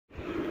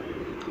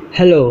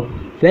Hello,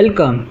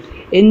 welcome.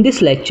 In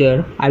this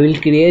lecture, I will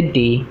create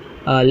the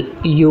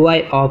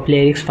UI of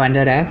Lyrics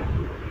Finder app.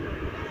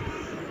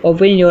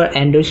 Open your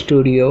Android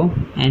Studio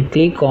and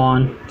click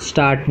on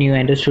Start New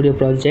Android Studio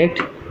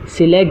Project.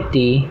 Select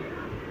the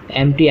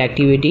empty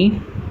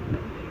activity.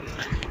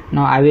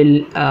 Now I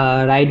will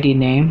write the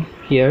name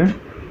here.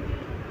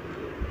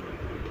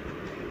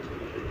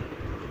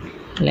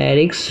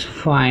 Lyrics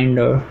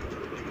Finder.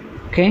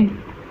 Okay.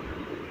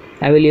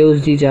 I will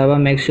use the Java.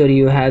 Make sure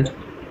you have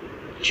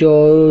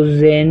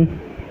chosen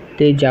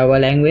the Java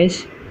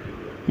language,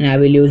 and I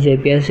will use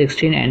API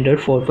 16 Android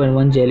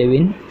 4.1 Jelly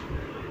Bean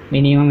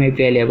minimum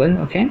API level.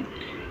 Okay,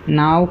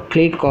 now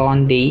click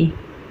on the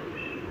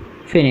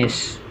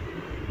finish.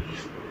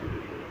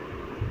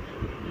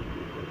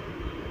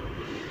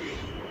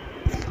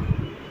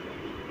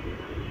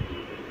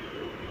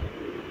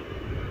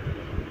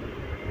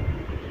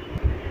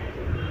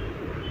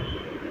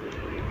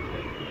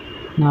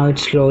 Now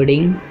it's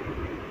loading.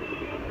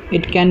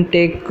 It can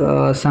take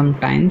some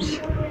times.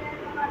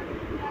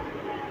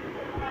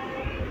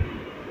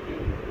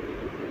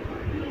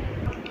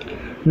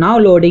 Now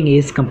loading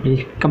is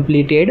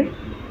completed.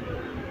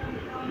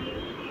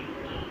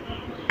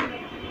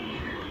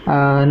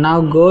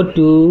 Now go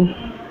to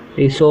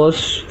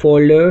resource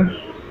folder,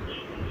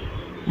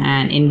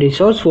 and in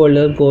resource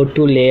folder go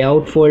to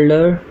layout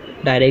folder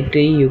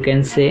directory, you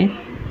can say,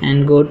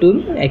 and go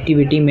to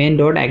activity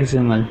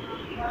main.xml.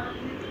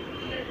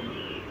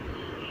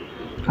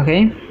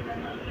 Okay,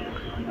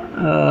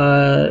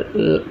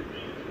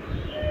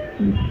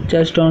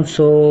 just don't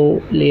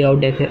show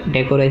layout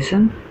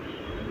decoration.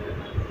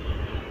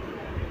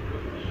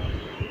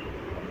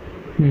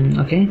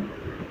 Okay,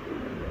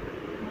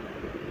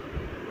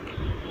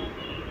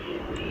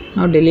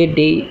 now delete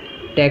the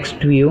text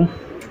view,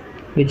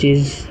 which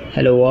is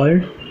hello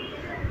world.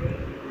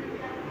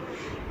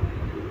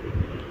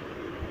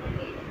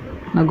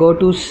 Now go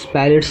to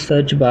palette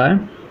search bar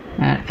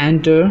and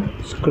enter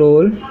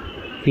scroll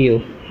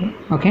view.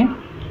 Okay,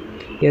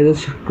 here's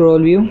the scroll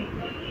view.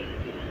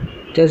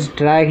 Just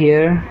drag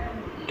here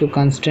to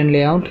constraint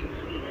layout.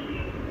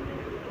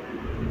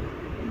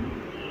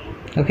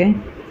 Okay,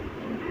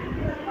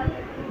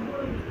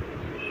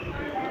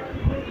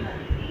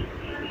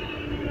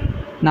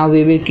 now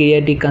we will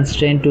create the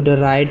constraint to the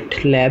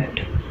right,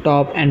 left,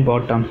 top and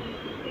bottom.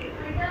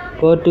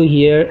 Go to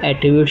here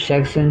attribute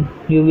section,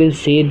 you will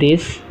see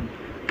this.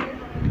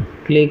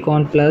 Click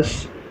on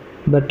plus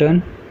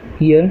button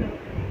here.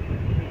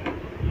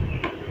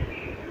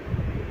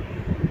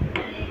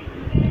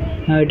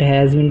 Now it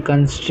has been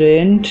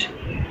constrained.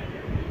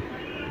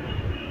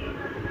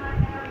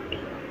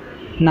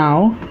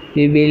 Now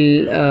we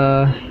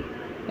will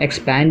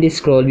expand the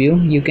scroll view.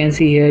 You can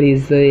see here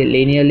is the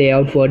linear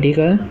layout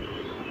vertical.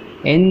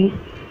 In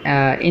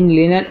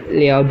linear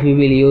layout we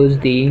will use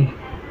the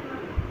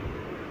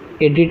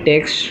edit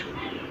text.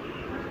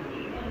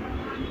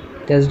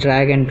 Just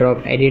drag and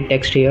drop edit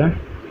text here.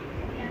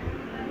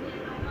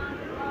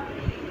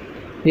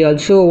 We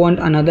also want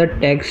another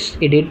text,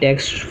 edit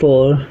text,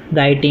 for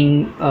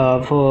writing,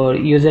 for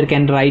user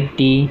can write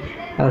the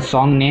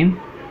song name.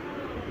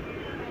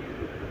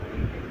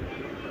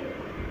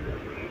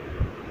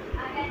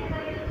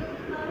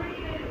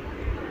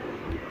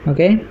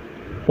 Okay,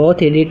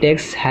 both edit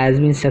text has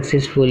been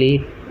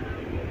successfully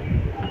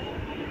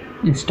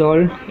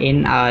installed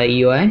in our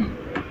UI.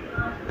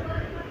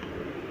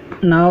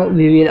 Now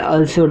we will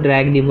also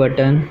drag the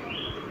button.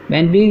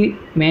 When we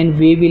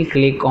will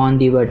click on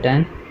the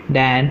button,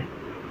 then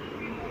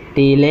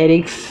the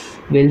lyrics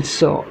will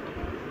show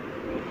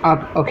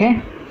up.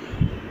 Okay,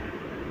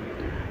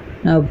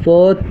 now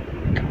both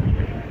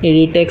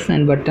edit text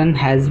and button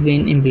has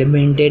been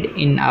implemented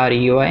in our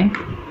UI.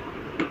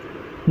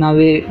 Now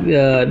we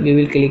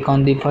will click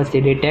on the first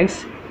edit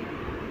text.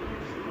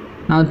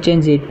 Now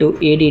change it to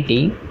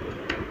ADT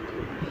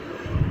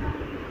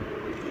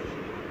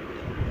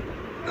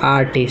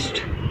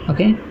artist.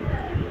 Okay,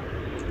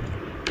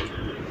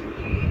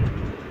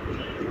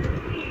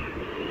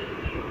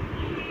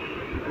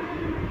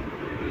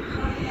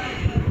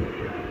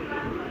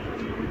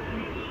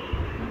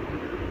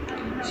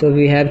 so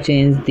we have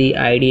changed the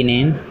ID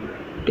name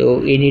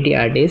to ADT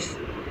artist,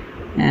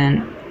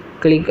 and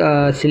click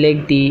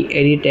select the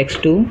edit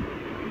text to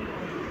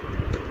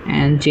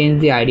and change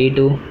the ID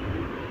to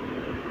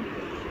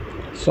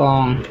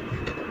song,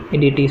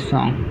 ADT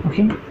song.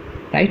 Okay,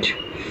 right.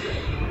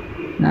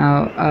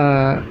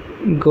 Now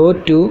go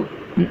to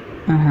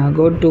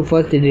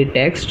first edit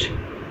text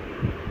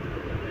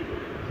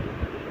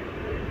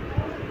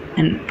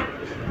and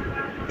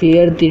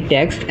clear the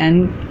text,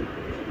 and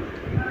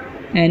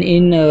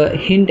in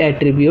hint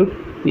attribute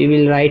we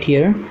will write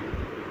here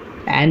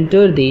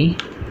enter the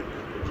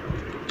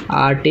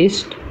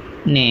artist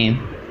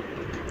name.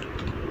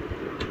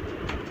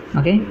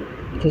 Okay,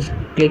 just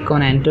click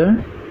on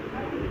enter.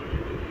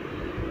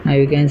 Now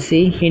you can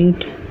see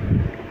hint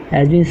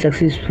has been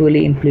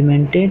successfully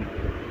implemented.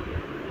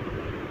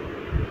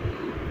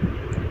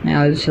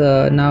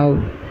 Also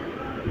now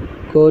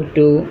go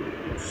to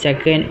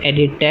second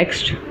edit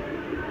text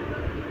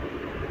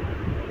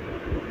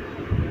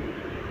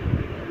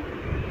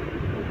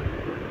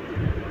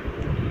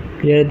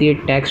clear the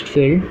text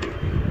field,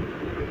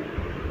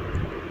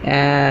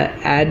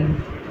 add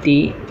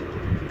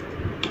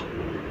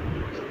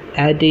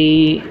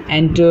the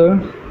enter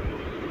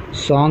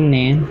song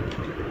name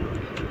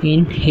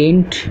in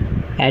hint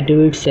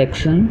attribute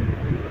section.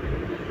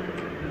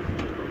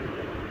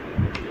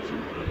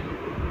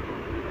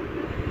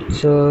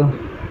 So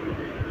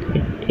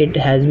it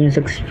has been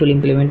successfully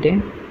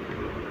implemented.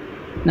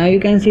 Now you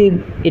can see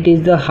it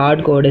is the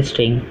hard coded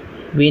string.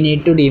 We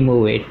need to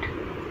remove it.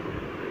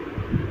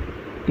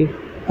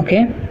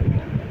 Okay,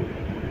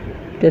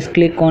 just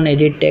click on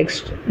edit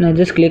text. Now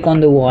just click on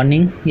the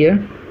warning here.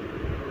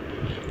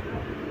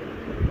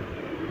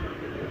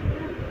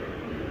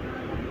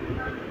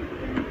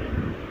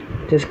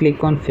 Just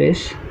click on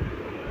fish,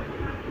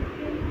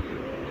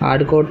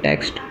 hardcode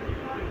text,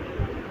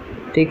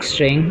 thick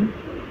string.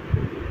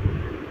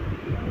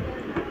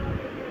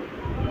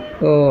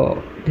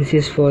 Oh, this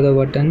is for the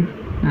button.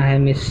 I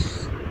have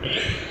missed.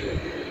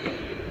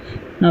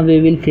 Now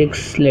we will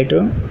fix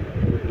later.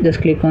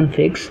 Just click on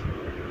fix.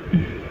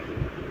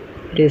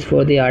 It is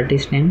for the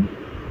artist name.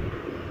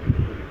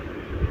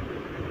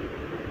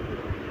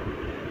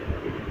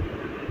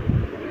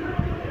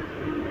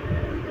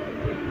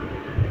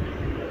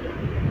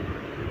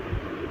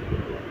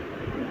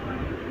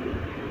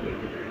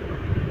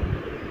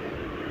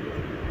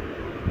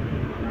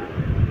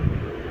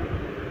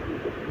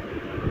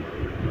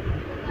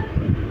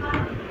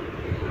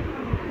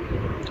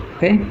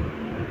 Okay,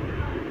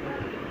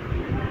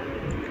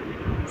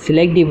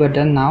 select the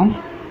button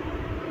now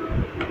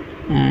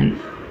and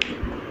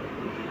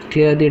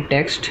clear the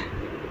text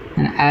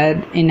and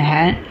add in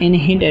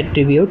hint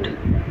attribute.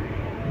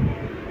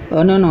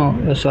 Oh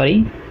no,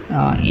 sorry,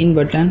 in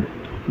button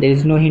there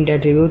is no hint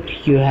attribute.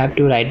 You have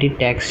to write the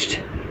text.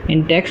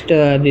 In text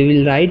we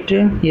will write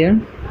here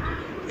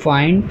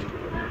find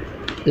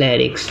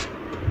lyrics.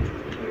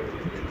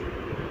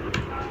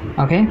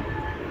 Okay,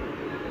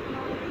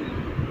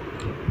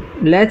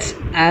 let's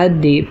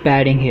add the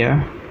padding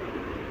here.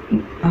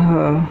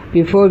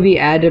 Before we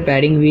add the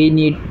padding, we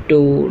need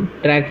to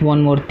track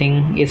one more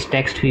thing, is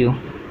text view.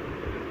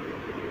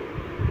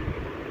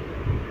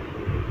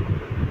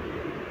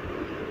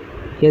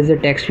 Here's the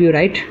text view,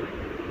 right?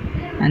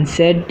 And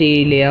set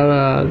the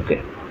layout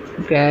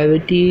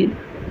gravity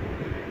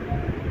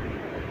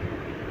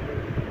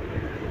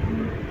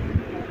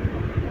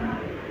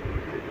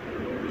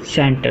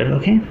center.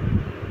 Okay,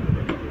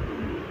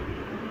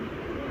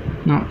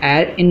 now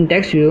add in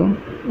text view,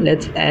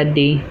 let's add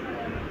the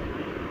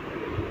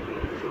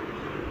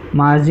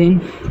margin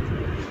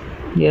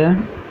here.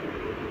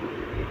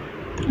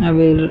 I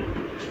will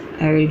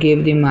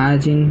give the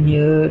margin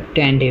here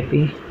 10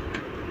 dp.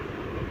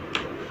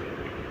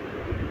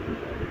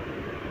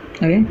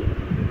 Okay,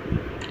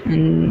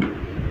 and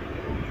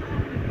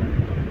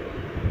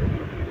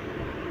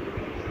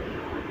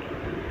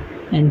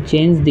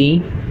change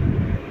the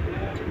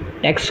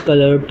text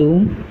color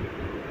to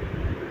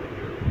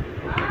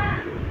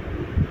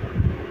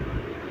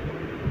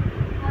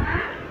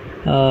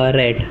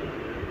red.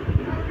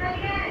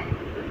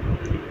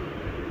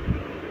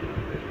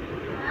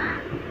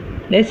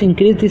 Let's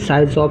increase the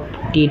size of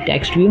the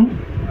text view.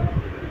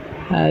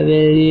 I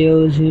will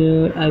use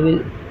here,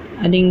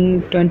 I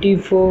think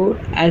 24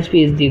 sp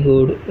is the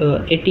good.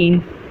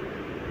 18,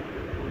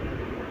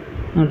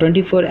 no,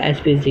 24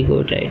 sp is the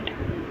good, right?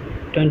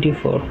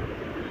 24,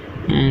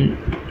 and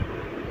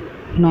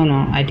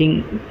no, I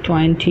think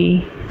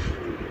 22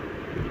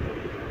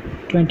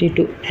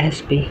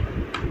 sp.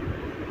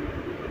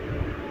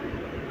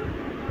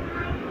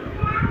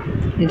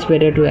 It's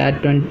better to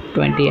add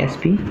 20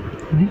 sp.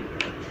 Okay.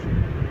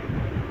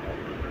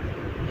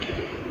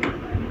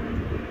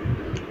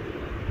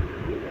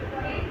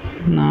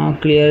 Now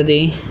clear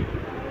the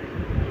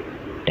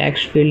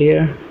text field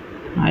here.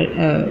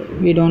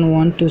 We don't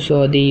want to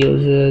show the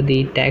user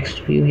the text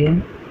view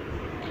here.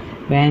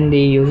 When the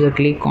user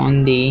click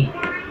on the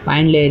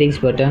find lyrics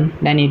button,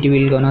 then it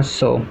will gonna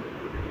show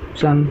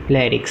some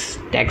lyrics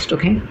text.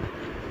 Okay,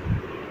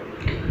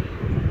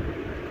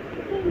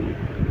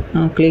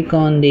 now click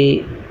on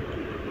the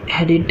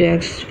edit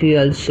text. We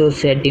also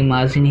set the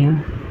margin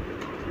here,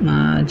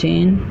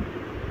 margin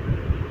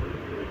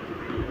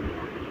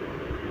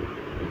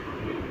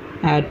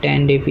at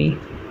 10 dp.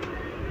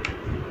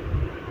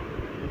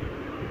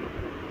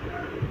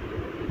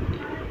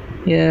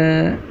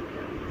 Here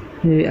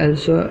we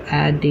also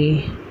add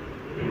the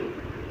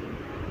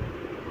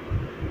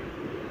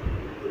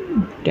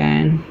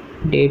 10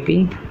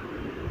 dp,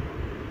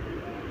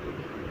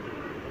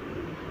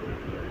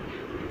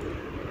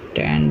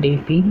 10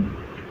 dp,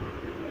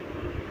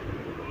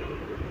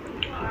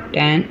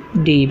 10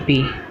 dp.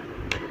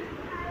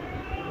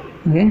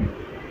 Okay,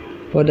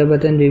 for the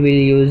button we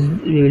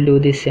will do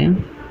the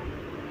same,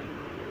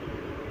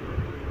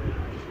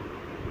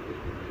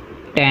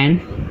 10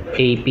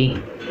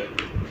 dp.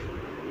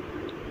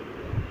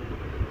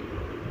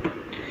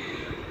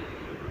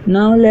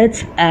 Now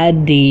let's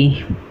add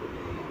the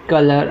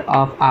color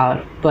of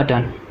our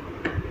button.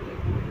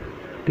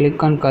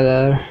 Click on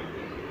color,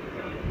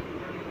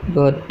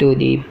 Go to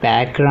the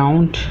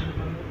background.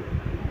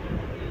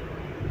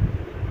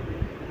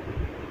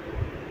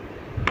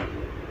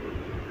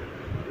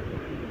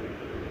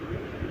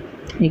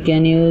 You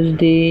can use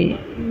the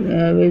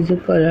with the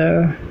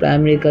color,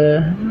 primary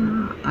color.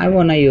 I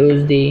wanna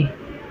use the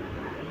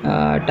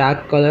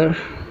dark color.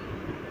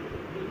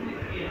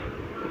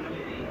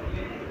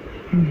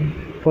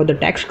 For the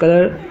text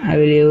color, I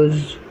will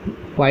use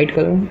white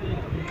color.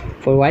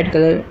 For white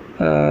color,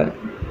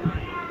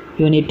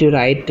 you need to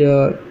write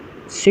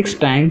 6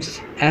 times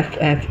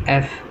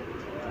FFF,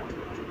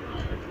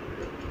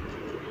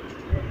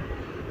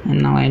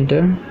 and now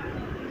enter.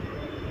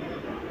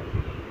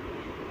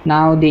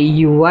 Now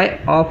the UI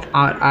of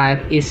our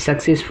app is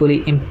successfully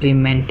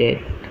implemented.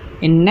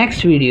 In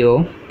next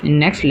video, in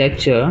next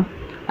lecture,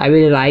 I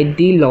will write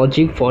the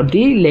logic for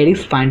the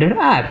Lyrics Finder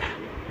app.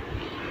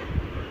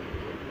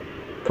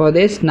 For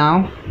this,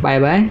 now bye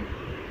bye,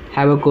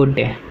 have a good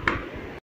day.